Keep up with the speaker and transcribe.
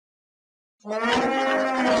Hey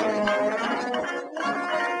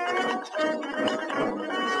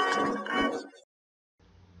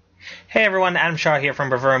everyone, Adam Shaw here from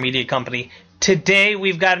Bravura Media Company. Today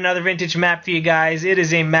we've got another vintage map for you guys. It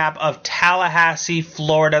is a map of Tallahassee,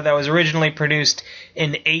 Florida that was originally produced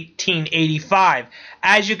in 1885.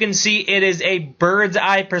 As you can see, it is a bird's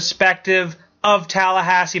eye perspective of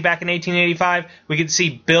Tallahassee back in 1885. We can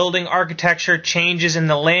see building architecture, changes in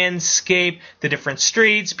the landscape, the different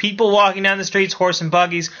streets, people walking down the streets, horse and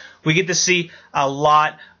buggies. We get to see a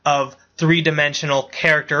lot of three-dimensional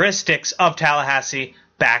characteristics of Tallahassee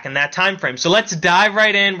back in that time frame. So let's dive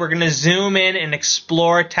right in. We're going to zoom in and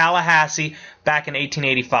explore Tallahassee back in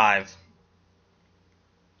 1885.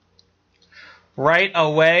 Right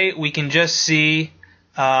away, we can just see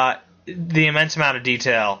the immense amount of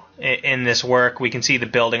detail in this work. We can see the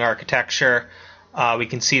building architecture. We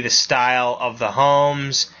can see the style of the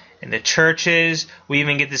homes and the churches. We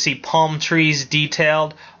even get to see palm trees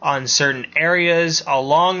detailed on certain areas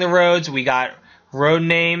along the roads. We got road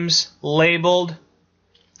names labeled.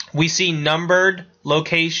 We see numbered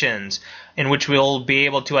locations in which we'll be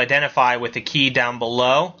able to identify with the key down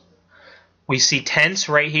below. We see tents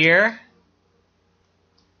right here.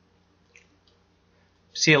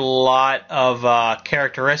 See a lot of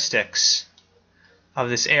characteristics of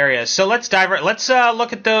this area. So let's dive right. Let's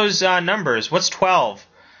look at those numbers. What's 12?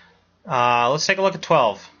 Let's take a look at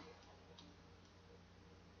 12.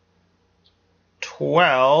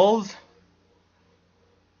 12.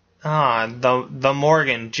 The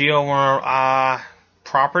Morgan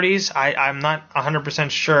properties. I'm not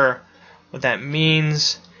 100% sure what that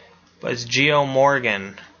means, but it's Geo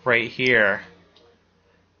Morgan right here.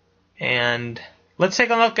 And let's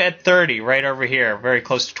take a look at 30 right over here, very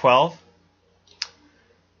close to 12.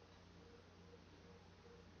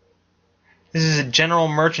 This is a general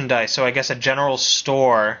merchandise, so I guess a general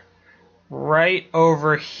store right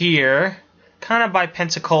over here, kind of by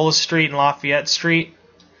Pensacola Street and Lafayette Street.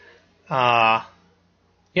 7.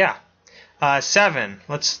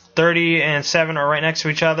 Let's 30 and 7 are right next to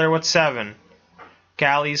each other. What's 7?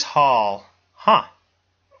 Galleys Hall. Huh.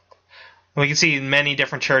 We can see many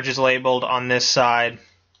different churches labeled on this side.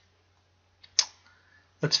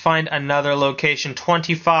 Let's find another location.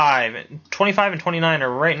 25. 25 and 29 are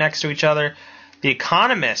right next to each other. The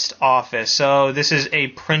Economist office. So this is a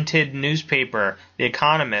printed newspaper. The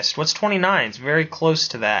Economist. What's 29? It's very close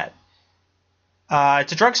to that.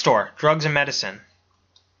 It's a drugstore, drugs and medicine.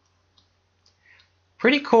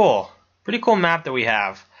 Pretty cool. Pretty cool map that we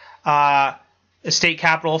have. The state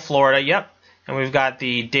capital of Florida, yep. And we've got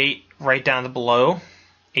the date right down below,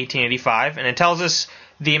 1885. And it tells us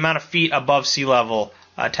the amount of feet above sea level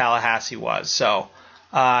Tallahassee was. So,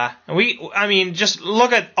 just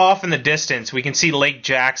look at off in the distance. We can see Lake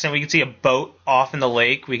Jackson. We can see a boat off in the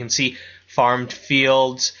lake. We can see farmed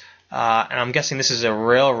fields. And I'm guessing this is a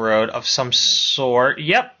railroad of some sort.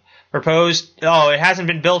 Yep. Proposed. Oh, it hasn't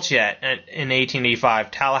been built yet in 1885.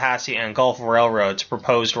 Tallahassee and Gulf Railroad's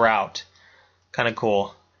proposed route. Kind of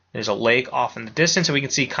cool. There's a lake off in the distance, and we can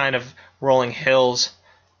see kind of rolling hills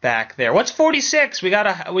back there. What's 46? We got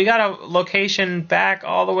a location back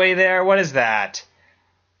all the way there. What is that?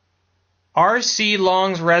 R.C.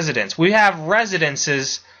 Long's residence. We have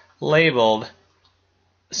residences labeled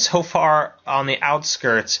so far on the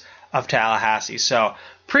outskirts of Tallahassee. So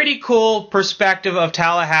pretty cool perspective of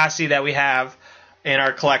Tallahassee that we have in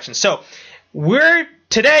our collection. So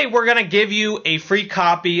today we're going to give you a free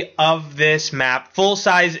copy of this map,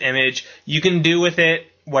 full-size image. You can do with it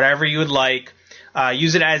whatever you would like.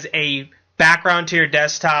 Use it as a background to your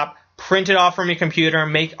desktop. Print it off from your computer.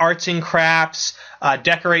 Make arts and crafts.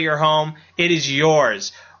 Decorate your home. It is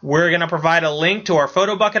yours. We're going to provide a link to our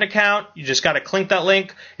Photo Bucket account. You just got to click that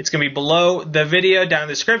link. It's going to be below the video down in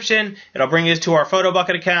the description. It'll bring you to our Photo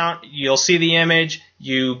Bucket account. You'll see the image.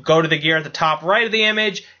 You go to the gear at the top right of the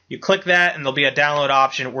image. You click that, and there'll be a download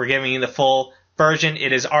option. We're giving you the full version.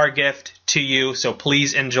 It is our gift to you, so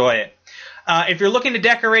please enjoy it. If you're looking to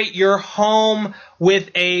decorate your home with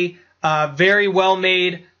a very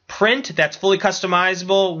well-made print that's fully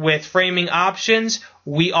customizable with framing options,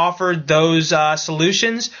 we offer those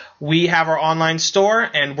solutions. We have our online store,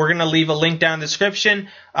 and we're going to leave a link down in the description.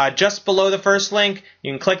 Just below the first link,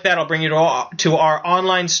 you can click that. It'll bring you to our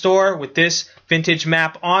online store with this vintage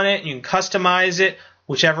map on it. You can customize it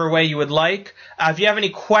whichever way you would like. If you have any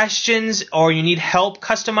questions or you need help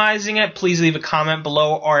customizing it, please leave a comment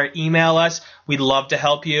below or email us. We'd love to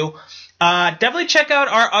help you. Definitely check out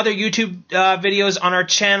our other YouTube videos on our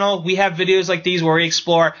channel. We have videos like these where we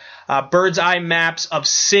explore bird's eye maps of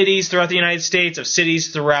cities throughout the United States, of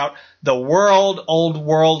cities throughout the world, old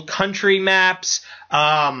world country maps.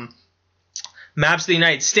 maps of the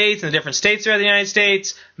United States and the different states throughout the United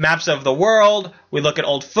States, maps of the world. We look at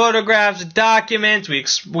old photographs, documents.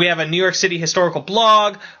 We have a New York City historical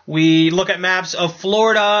blog. We look at maps of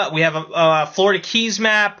Florida. We have a Florida Keys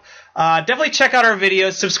map. Definitely check out our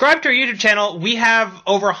videos. Subscribe to our YouTube channel. We have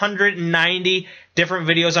over 190 different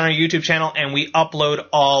videos on our YouTube channel, and we upload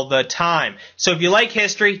all the time. So if you like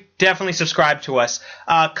history, definitely subscribe to us.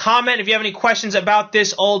 Comment if you have any questions about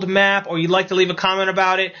this old map, or you'd like to leave a comment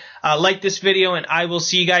about it. Like this video, and I will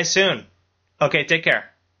see you guys soon. Okay, take care.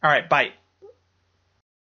 All right, bye.